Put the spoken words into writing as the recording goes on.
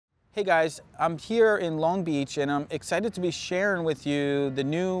Hey guys, I'm here in Long Beach and I'm excited to be sharing with you the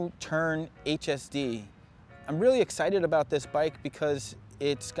new TERN HSD. I'm really excited about this bike because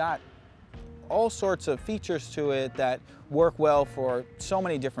it's got all sorts of features to it that work well for so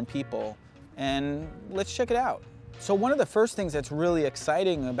many different people. And let's check it out. So one of the first things that's really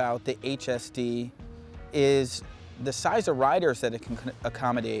exciting about the HSD is the size of riders that it can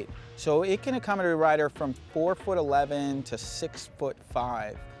accommodate. So it can accommodate a rider from 4'11" to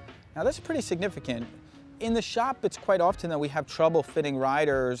 6'5". Now that's pretty significant. In the shop, it's quite often that we have trouble fitting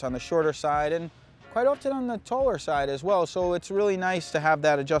riders on the shorter side and quite often on the taller side as well. So it's really nice to have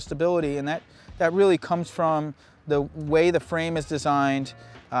that adjustability, and that really comes from the way the frame is designed.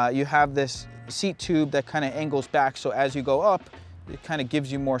 You have this seat tube that kind of angles back, so as you go up, it kind of gives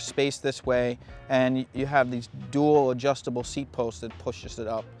you more space this way, and you have these dual adjustable seat posts that pushes it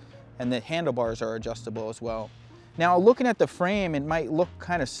up, and the handlebars are adjustable as well. Now, looking at the frame, it might look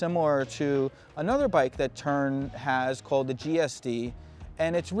kind of similar to another bike that TERN has called the GSD,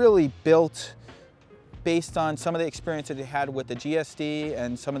 and it's really built based on some of the experience that they had with the GSD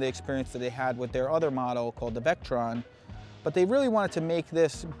and some of the experience that they had with their other model called the Vectron. But they really wanted to make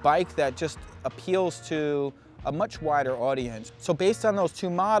this bike that just appeals to a much wider audience. So based on those two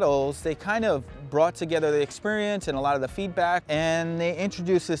models, they kind of brought together the experience and a lot of the feedback, and they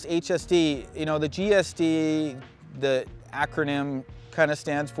introduced this HSD. You know, the GSD, the acronym kind of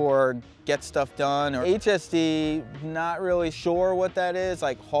stands for Get Stuff Done, or HSD, not really sure what that is,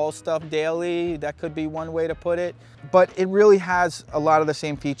 like haul stuff daily, that could be one way to put it. But it really has a lot of the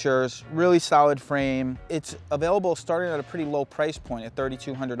same features, really solid frame. It's available starting at a pretty low price point at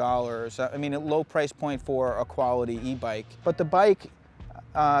 $3,200. I mean, a low price point for a quality e-bike. But the bike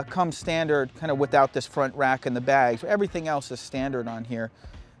comes standard kind of without this front rack and the bags. Everything else is standard on here.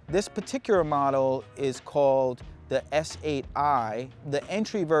 This particular model is called the S8i. The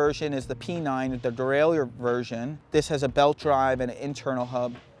entry version is the P9, the derailleur version. This has a belt drive and an internal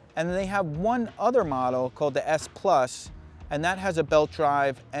hub. And then they have one other model called the S Plus, and that has a belt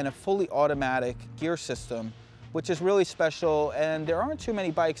drive and a fully automatic gear system, which is really special, and there aren't too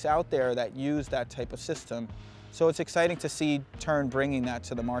many bikes out there that use that type of system. So it's exciting to see TERN bringing that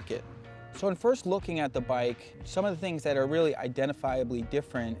to the market. So in first looking at the bike, some of the things that are really identifiably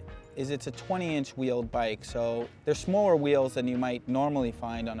different is it's a 20-inch wheeled bike, so they're smaller wheels than you might normally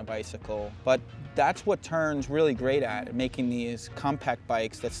find on a bicycle, but that's what TERN's really great at, making these compact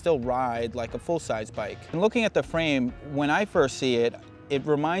bikes that still ride like a full-size bike. And looking at the frame, when I first see it, it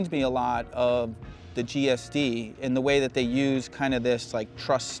reminds me a lot of the GSD in the way that they use kind of this like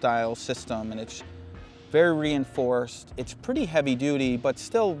truss style system, and it's very reinforced. It's pretty heavy duty, but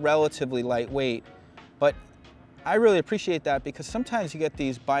still relatively lightweight. But I really appreciate that because sometimes you get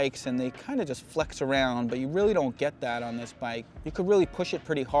these bikes and they kind of just flex around, but you really don't get that on this bike. You could really push it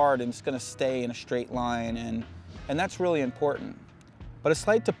pretty hard and it's going to stay in a straight line, and that's really important. But a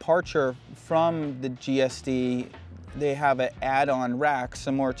slight departure from the GSD, they have an add-on rack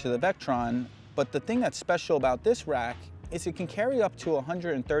similar to the Vectron, but the thing that's special about this rack is it can carry up to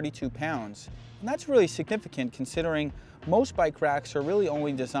 132 pounds. And that's really significant considering most bike racks are really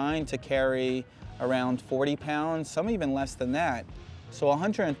only designed to carry around 40 pounds, some even less than that. So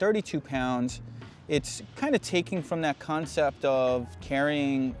 132 pounds, it's kind of taking from that concept of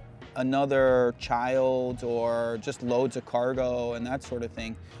carrying another child or just loads of cargo and that sort of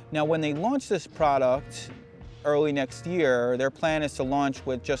thing. Now, when they launch this product early next year, their plan is to launch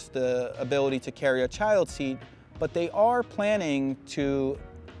with just the ability to carry a child seat, but they are planning to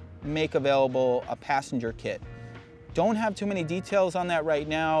make available a passenger kit. Don't have too many details on that right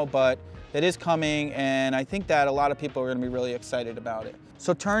now, but it is coming, and I think that a lot of people are going to be really excited about it.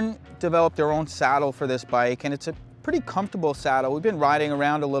 So TERN developed their own saddle for this bike, and it's a pretty comfortable saddle. We've been riding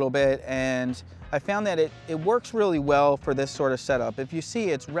around a little bit, and I found that it works really well for this sort of setup. If you see,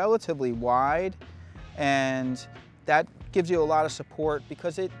 it's relatively wide, and that gives you a lot of support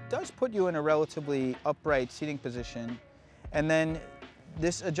because it does put you in a relatively upright seating position. And then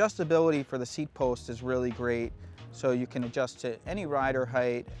this adjustability for the seat post is really great, so you can adjust to any rider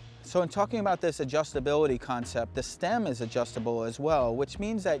height. So in talking about this adjustability concept, the stem is adjustable as well, which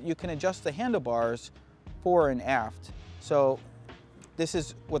means that you can adjust the handlebars fore and aft. So this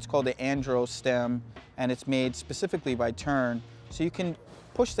is what's called the Andro stem, and it's made specifically by TERN. So you can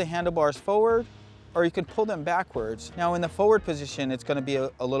push the handlebars forward or you can pull them backwards. Now in the forward position, it's going to be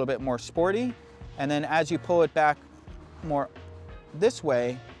a little bit more sporty, and then as you pull it back more this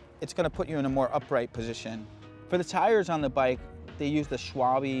way, it's going to put you in a more upright position. For the tires on the bike, they use the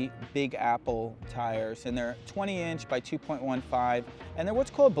Schwalbe Big Apple tires, and they're 20-inch by 2.15, and they're what's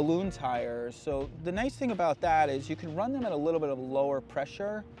called balloon tires. So the nice thing about that is you can run them at a little bit of lower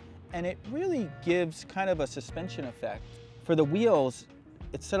pressure, and it really gives kind of a suspension effect. For the wheels,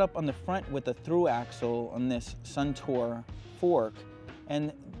 it's set up on the front with a through axle on this Suntour fork,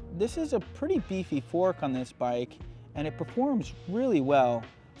 and this is a pretty beefy fork on this bike, and it performs really well.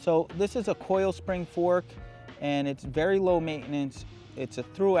 So this is a coil spring fork, and it's very low maintenance. It's a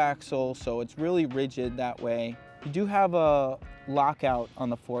through axle, so it's really rigid that way. You do have a lockout on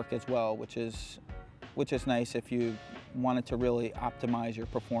the fork as well, which is nice if you wanted to really optimize your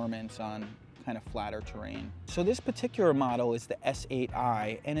performance on kind of flatter terrain. So this particular model is the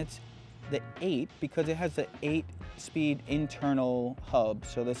S8i, and it's the 8 because it has the 8-speed internal hub.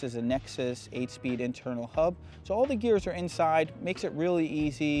 So this is a Nexus 8-speed internal hub. So all the gears are inside, makes it really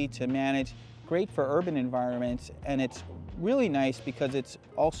easy to manage, great for urban environments, and it's really nice because it's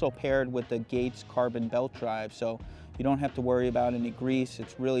also paired with the Gates carbon belt drive. So you don't have to worry about any grease.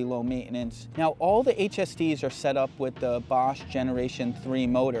 It's really low maintenance. Now, all the HSDs are set up with the Bosch Generation 3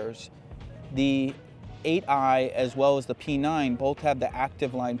 motors. The 8i as well as the P9 both have the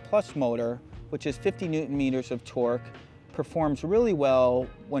Active Line Plus motor, which is 50 Newton meters of torque, performs really well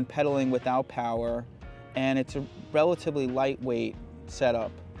when pedaling without power, and it's a relatively lightweight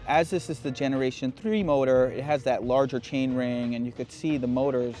setup. As this is the Generation 3 motor, it has that larger chain ring, and you could see the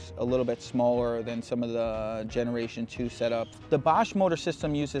motor's a little bit smaller than some of the Generation 2 setup. The Bosch motor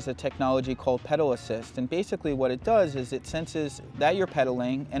system uses a technology called pedal assist, and basically what it does is it senses that you're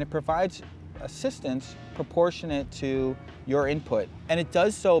pedaling, and it provides assistance proportionate to your input. And it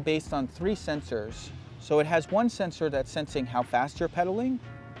does so based on 3 sensors. So it has one sensor that's sensing how fast you're pedaling,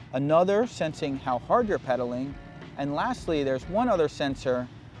 another sensing how hard you're pedaling, and lastly, there's one other sensor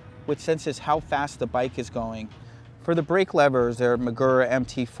which senses how fast the bike is going. For the brake levers, they're Magura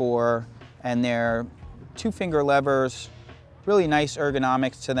MT4, and they're 2-finger levers, really nice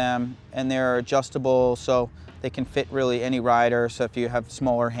ergonomics to them, and they're adjustable so they can fit really any rider. So if you have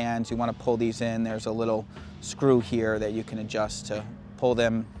smaller hands, you want to pull these in, there's a little screw here that you can adjust to pull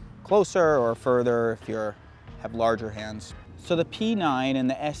them closer or further if you have larger hands. So the P9 and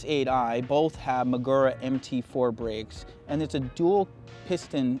the S8i both have Magura MT4 brakes, and it's a dual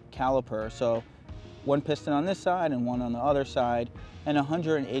piston caliper. So one piston on this side and one on the other side, and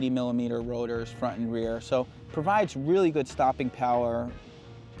 180 millimeter rotors front and rear. So provides really good stopping power,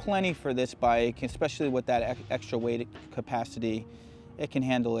 plenty for this bike, especially with that extra weight capacity. It can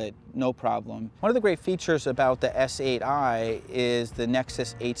handle it, no problem. One of the great features about the S8i is the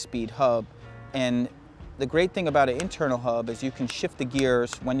Nexus 8-speed hub, and the great thing about an internal hub is you can shift the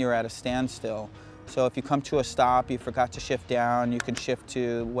gears when you're at a standstill. So if you come to a stop, you forgot to shift down, you can shift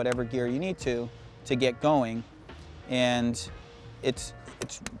to whatever gear you need to get going. And it's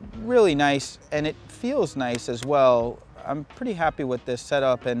really nice, and it feels nice as well. I'm pretty happy with this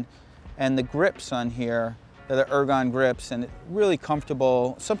setup, and the grips on here, they're the ergon grips, and really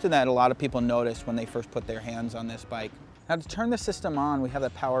comfortable, something that a lot of people notice when they first put their hands on this bike. Now to turn the system on, we have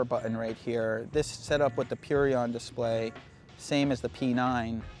the power button right here. This is set up with the Purion display, same as the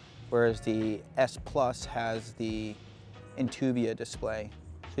P9, whereas the S Plus has the Intuvia display.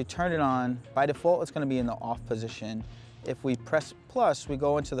 So we turn it on. By default, it's going to be in the off position. If we press plus, we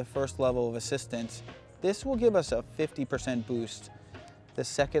go into the first level of assistance. This will give us a 50% boost. The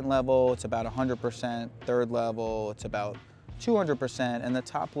second level, it's about 100%. Third level, it's about 200%, and the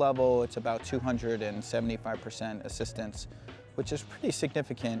top level, it's about 275% assistance, which is pretty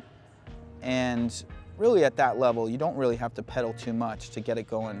significant. And really at that level, you don't really have to pedal too much to get it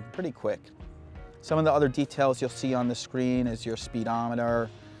going pretty quick. Some of the other details you'll see on the screen is your speedometer.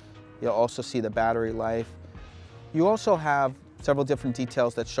 You'll also see the battery life. You also have several different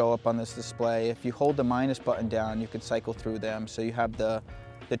details that show up on this display. If you hold the minus button down, you can cycle through them. So you have the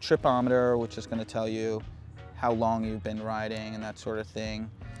tripometer, which is going to tell you how long you've been riding and that sort of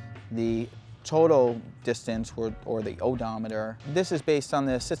thing. The total distance, or the odometer. This is based on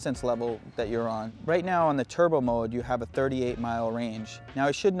the assistance level that you're on. Right now on the turbo mode, you have a 38-mile range. Now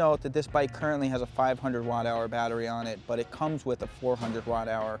I should note that this bike currently has a 500 watt-hour battery on it, but it comes with a 400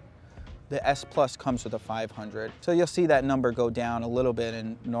 watt-hour. The S Plus comes with a 500. So you'll see that number go down a little bit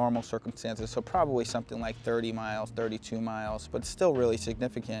in normal circumstances, so probably something like 30 miles, 32 miles, but still really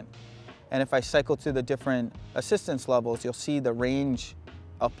significant. And if I cycle through the different assistance levels, you'll see the range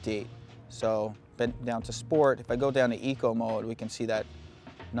update. So down to sport, if I go down to eco mode, we can see that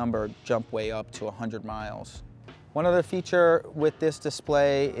number jump way up to 100 miles. One other feature with this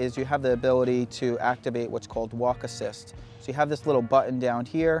display is you have the ability to activate what's called walk assist. So you have this little button down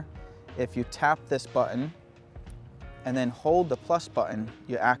here. If you tap this button and then hold the plus button,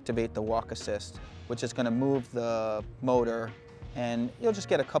 you activate the walk assist, which is going to move the motor, and you'll just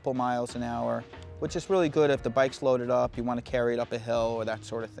get a couple miles an hour. which is really good if the bike's loaded up, you want to carry it up a hill or that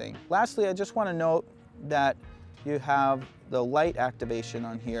sort of thing. Lastly, I just want to note that you have the light activation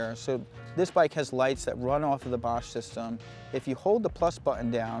on here. So this bike has lights that run off of the Bosch system. If you hold the plus button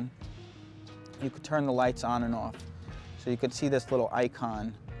down, you could turn the lights on and off. So you can see this little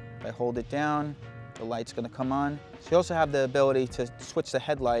icon. If I hold it down, the light's going to come on. So you also have the ability to switch the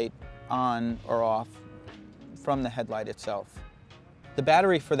headlight on or off from the headlight itself. The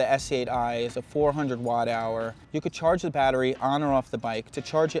battery for the S8i is a 400 watt hour. You could charge the battery on or off the bike. To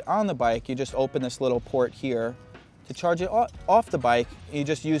charge it on the bike, you just open this little port here. To charge it off the bike, you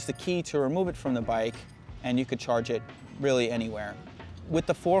just use the key to remove it from the bike, and you could charge it really anywhere. With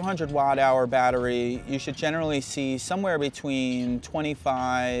the 400 watt hour battery, you should generally see somewhere between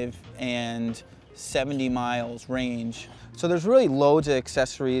 25 and 70 miles range. So there's really loads of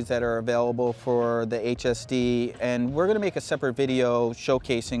accessories that are available for the HSD, and we're going to make a separate video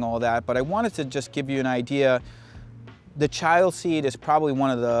showcasing all that, but I wanted to just give you an idea. The child seat is probably one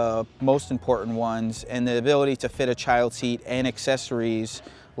of the most important ones, and the ability to fit a child seat and accessories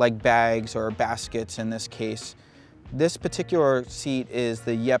like bags or baskets in this case. This particular seat is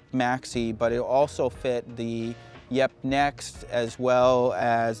the Yep Maxi, but it'll also fit the Yep Next as well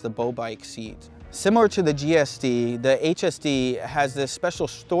as the Bow Bike seat. Similar to the GSD, the HSD has this special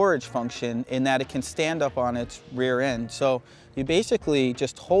storage function in that it can stand up on its rear end. So you basically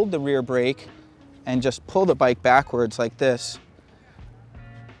just hold the rear brake and just pull the bike backwards like this,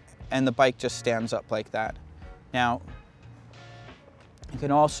 and the bike just stands up like that. Now, you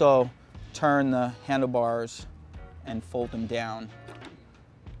can also turn the handlebars and fold them down.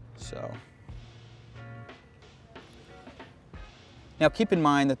 So. Now keep in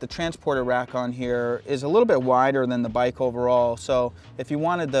mind that the transporter rack on here is a little bit wider than the bike overall, so if you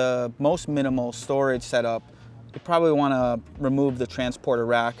wanted the most minimal storage setup, you probably want to remove the transporter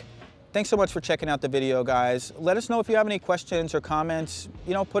rack. Thanks so much for checking out the video, guys. Let us know if you have any questions or comments,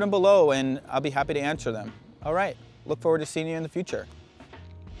 put them below and I'll be happy to answer them. All right, look forward to seeing you in the future.